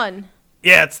closer. killed one.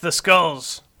 Yeah, it's the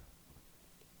skulls.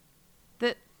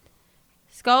 The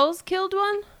skulls killed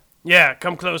one? Yeah,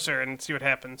 come closer and see what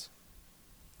happens.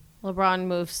 LeBron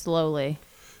moves slowly.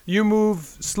 You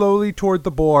move slowly toward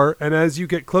the boar, and as you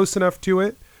get close enough to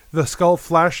it, the skull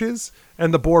flashes,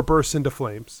 and the boar bursts into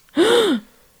flames.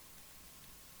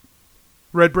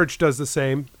 Redbridge does the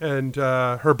same, and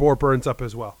her boar burns up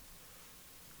as well.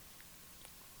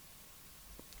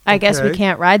 I guess we Okay.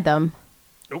 can't ride them.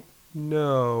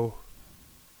 No.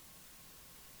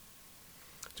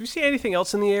 Do we see anything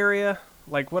else in the area?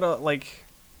 Like what? Like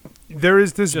There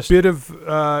is this Just- bit of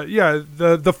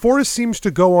the forest seems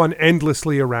to go on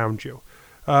endlessly around you.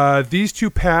 These 2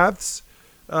 paths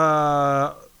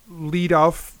lead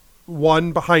off,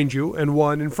 one behind you and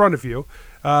one in front of you,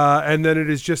 and then it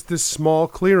is just this small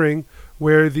clearing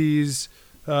where these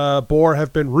boar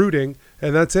have been rooting,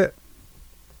 and that's it.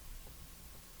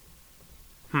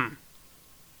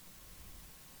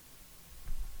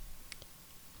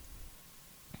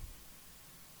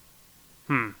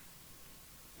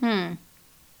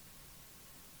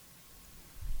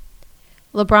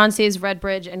 LeBron sees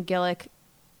Redbridge and Gillick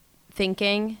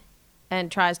thinking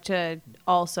and tries to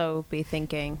also be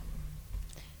thinking.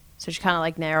 So she kind of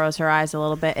like narrows her eyes a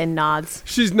little bit and nods.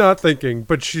 She's not thinking,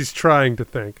 but she's trying to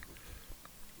think.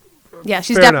 Yeah,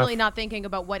 she's Fair definitely enough. not thinking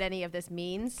about what any of this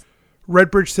means.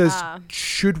 Redbridge says, Ah.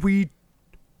 should we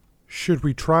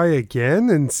try again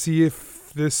and see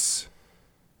if this...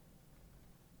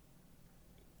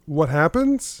 what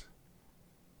happens?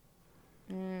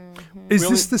 Is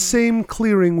this the same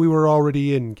clearing we were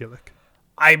already in, Gillick?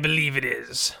 I believe it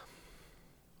is.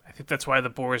 I think that's why the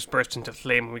boars burst into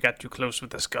flame when we got too close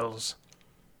with the skulls.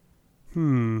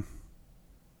 Someone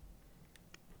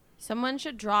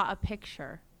should draw a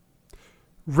picture.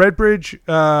 Redbridge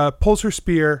pulls her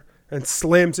spear and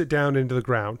slams it down into the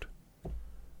ground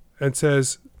and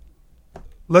says,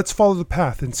 let's follow the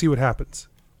path and see what happens.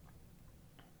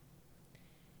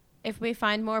 If we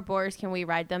find more boars, can we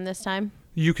ride them this time?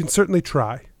 You can certainly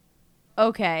try.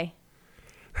 Okay.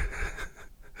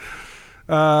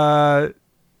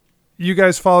 You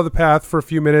guys follow the path for a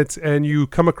few minutes, and you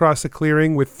come across a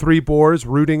clearing with 3 boars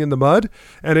rooting in the mud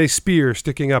and a spear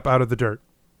sticking up out of the dirt.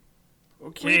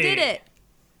 Okay. We did it.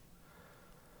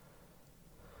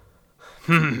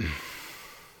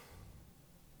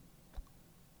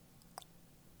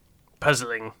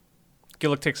 Puzzling.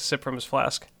 Gillick takes a sip from his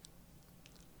flask.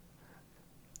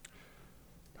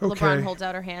 Okay. LeBron holds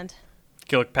out her hand.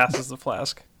 Gillick passes the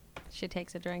flask. She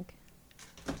takes a drink.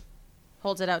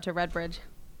 Holds it out to Redbridge.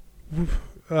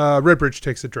 Redbridge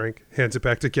takes a drink, hands it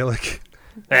back to Gillick.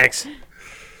 Thanks.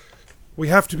 We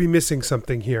have to be missing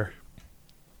something here.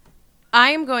 I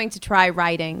am going to try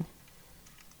riding.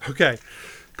 Okay,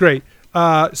 great.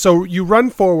 So you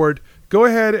run forward. Go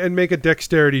ahead and make a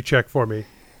dexterity check for me.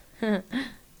 Oh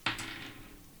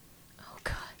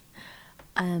God.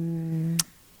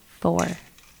 4.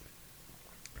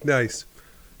 Nice.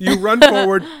 You run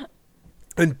forward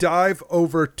and dive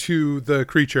over to the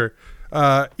creature.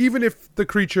 Even if the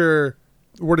creature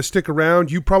were to stick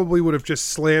around, you probably would have just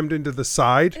slammed into the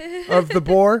side of the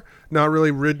boar, not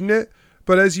really ridden it.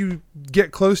 But as you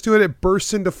get close to it, it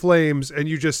bursts into flames and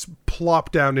you just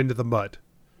plop down into the mud.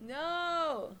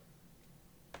 No.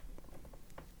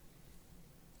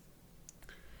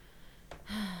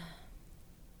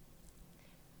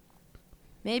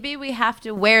 Maybe we have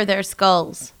to wear their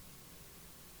skulls.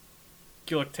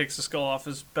 Gillick takes the skull off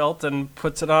his belt and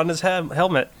puts it on his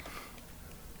helmet.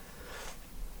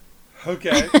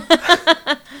 Okay.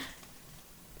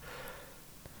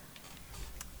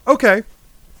 Okay.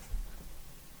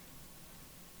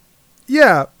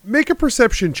 Yeah, make a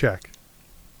perception check.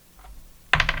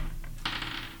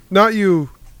 Not you,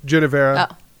 Genevera.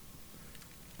 Oh.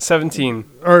 17.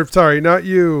 Or, sorry, not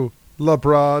you,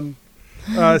 LeBron.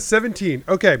 17.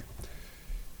 Okay.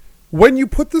 When you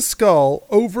put the skull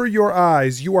over your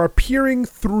eyes, you are peering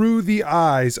through the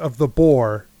eyes of the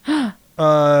boar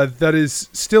that is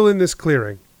still in this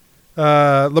clearing.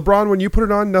 LeBron, when you put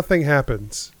it on, nothing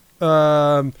happens.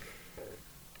 The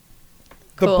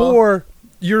Cool. boar,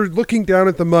 you're looking down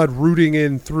at the mud, rooting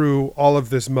in through all of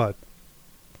this mud.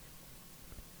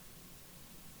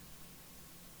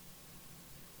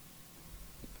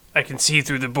 I can see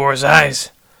through the boar's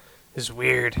eyes. It's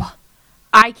weird.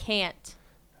 I can't.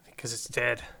 Because it's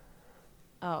dead.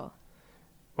 Oh.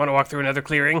 Want to walk through another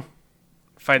clearing?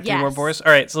 find three more Yes. boars?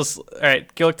 All right, so all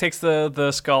right. Gillick takes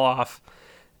the skull off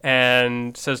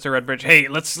and says to Redbridge, "Hey,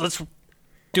 let's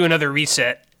do another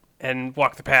reset and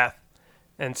walk the path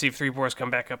and see if three boars come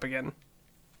back up again."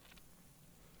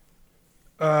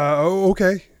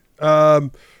 Okay.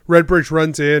 Redbridge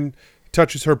runs in,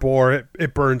 touches her boar.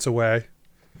 It burns away.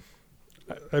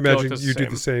 I imagine does the you do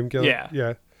same. the same, Gil. Yeah.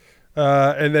 Yeah.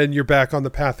 And then you're back on the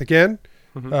path again.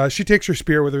 She takes her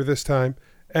spear with her this time.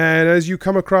 And as you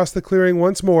come across the clearing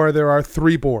once more, there are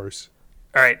three boars.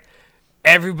 All right,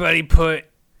 everybody put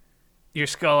your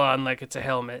skull on like it's a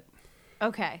helmet.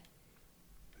 Okay.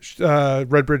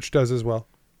 Redbridge does as well.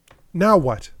 Now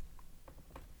what?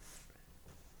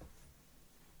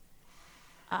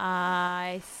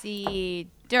 I see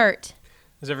dirt.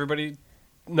 Is everybody?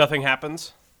 Nothing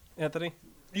happens, Anthony.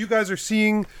 You guys are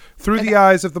seeing through the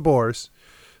eyes of the boars.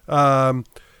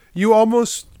 You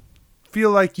almost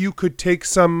feel like you could take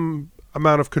some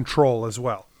amount of control as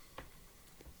well.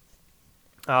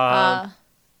 Yeah,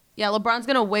 LeBron's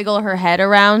gonna wiggle her head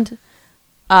around,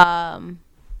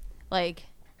 like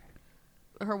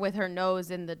her with her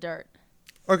nose in the dirt.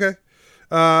 Okay.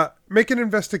 Make an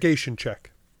investigation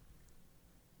check.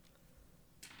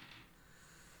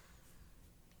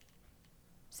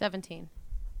 $17.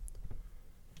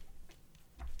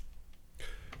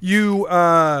 You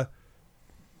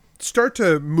start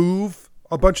to move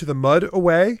a bunch of the mud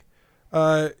away,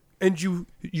 and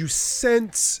you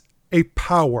sense a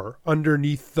power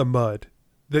underneath the mud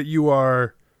that you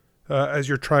are, as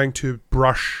you're trying to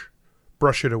brush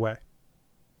it away.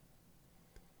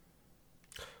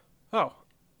 Oh,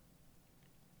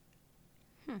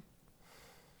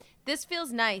 This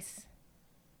feels nice.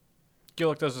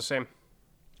 Gillick does the same.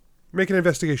 Make an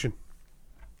investigation.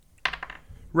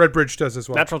 Redbridge does as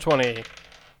well. Natural 20.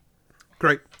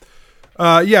 Great.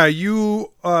 Yeah,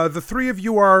 you, the three of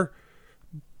you are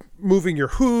moving your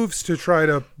hooves to try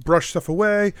to brush stuff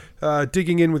away,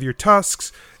 digging in with your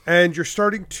tusks, and you're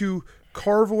starting to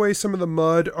carve away some of the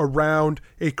mud around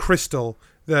a crystal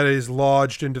that is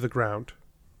lodged into the ground.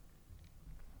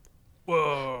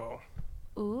 Whoa.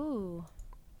 Ooh.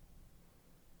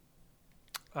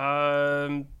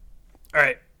 All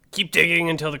right. Keep digging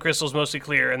until the crystal's mostly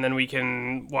clear, and then we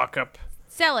can walk up.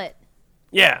 Sell it.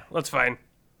 Yeah, that's fine.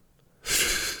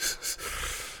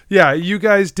 Yeah, you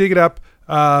guys dig it up,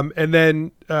 and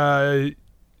then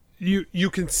you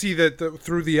can see that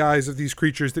through the eyes of these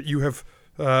creatures that you have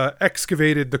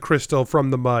excavated the crystal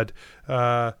from the mud.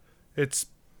 It's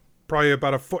probably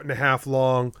about 1.5 feet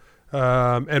long,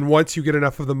 and once you get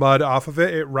enough of the mud off of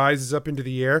it, it rises up into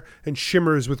the air and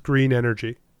shimmers with green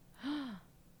energy.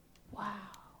 Wow.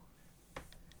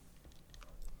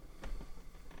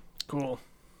 Cool.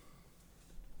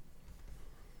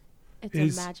 It's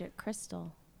Is- a magic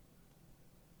crystal.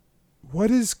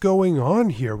 What is going on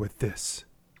here with this?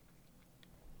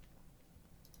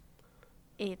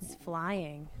 It's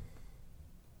flying.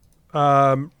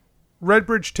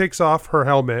 Redbridge takes off her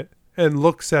helmet and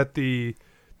looks at the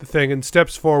thing and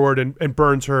steps forward and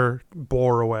burns her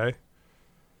boar away.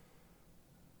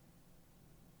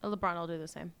 LeBron will do the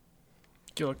same.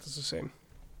 Gillick does the same.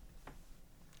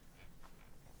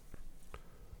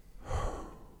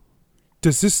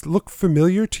 Does this look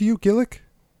familiar to you, Gillick?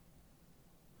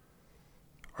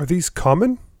 Are these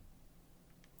common?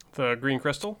 The green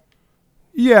crystal?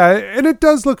 Yeah, and it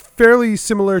does look fairly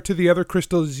similar to the other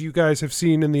crystals you guys have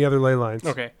seen in the other ley lines.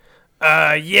 Okay.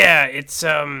 Yeah, it's,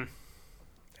 I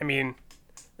mean,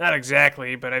 not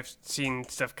exactly, but I've seen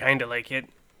stuff kind of like it.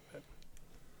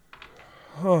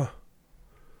 Huh.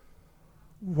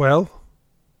 Well,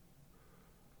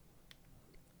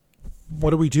 what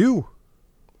do we do?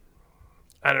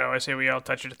 I don't know, I say we all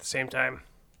touch it at the same time.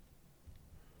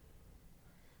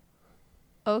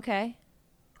 Okay.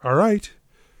 All right.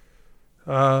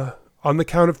 On the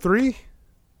count of 3?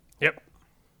 Yep.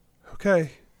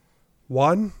 Okay.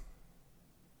 1,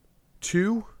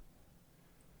 2,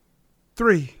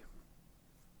 3.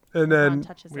 And then, LeBron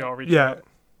touches We it. all reach yeah, out.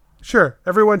 sure.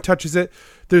 Everyone touches it.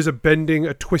 There's a bending,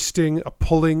 a twisting, a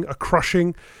pulling, a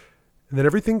crushing. And then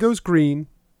everything goes green.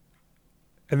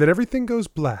 And then everything goes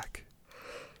black.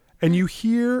 And you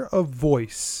hear a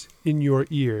voice in your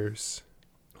ears.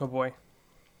 Oh boy.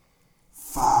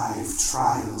 5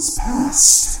 trials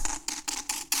past.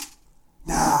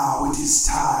 Now it is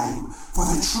time for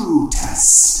the true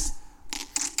test.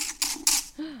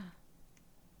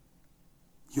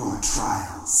 Your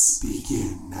trials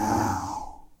begin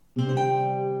now.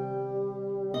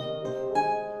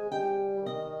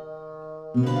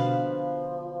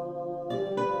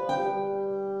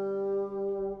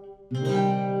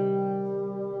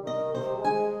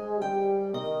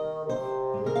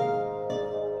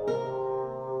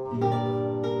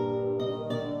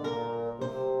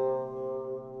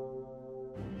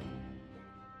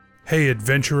 Hey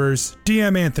adventurers,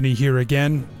 DM Anthony here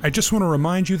again. I just want to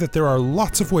remind you that there are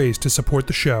lots of ways to support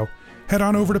the show. Head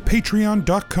on over to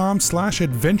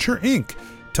patreon.com/adventureinc.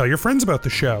 Tell your friends about the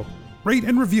show. Rate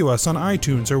and review us on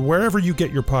iTunes or wherever you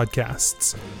get your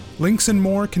podcasts. Links and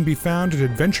more can be found at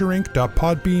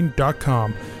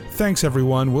adventureinc.podbean.com. Thanks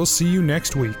everyone, we'll see you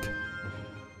next week.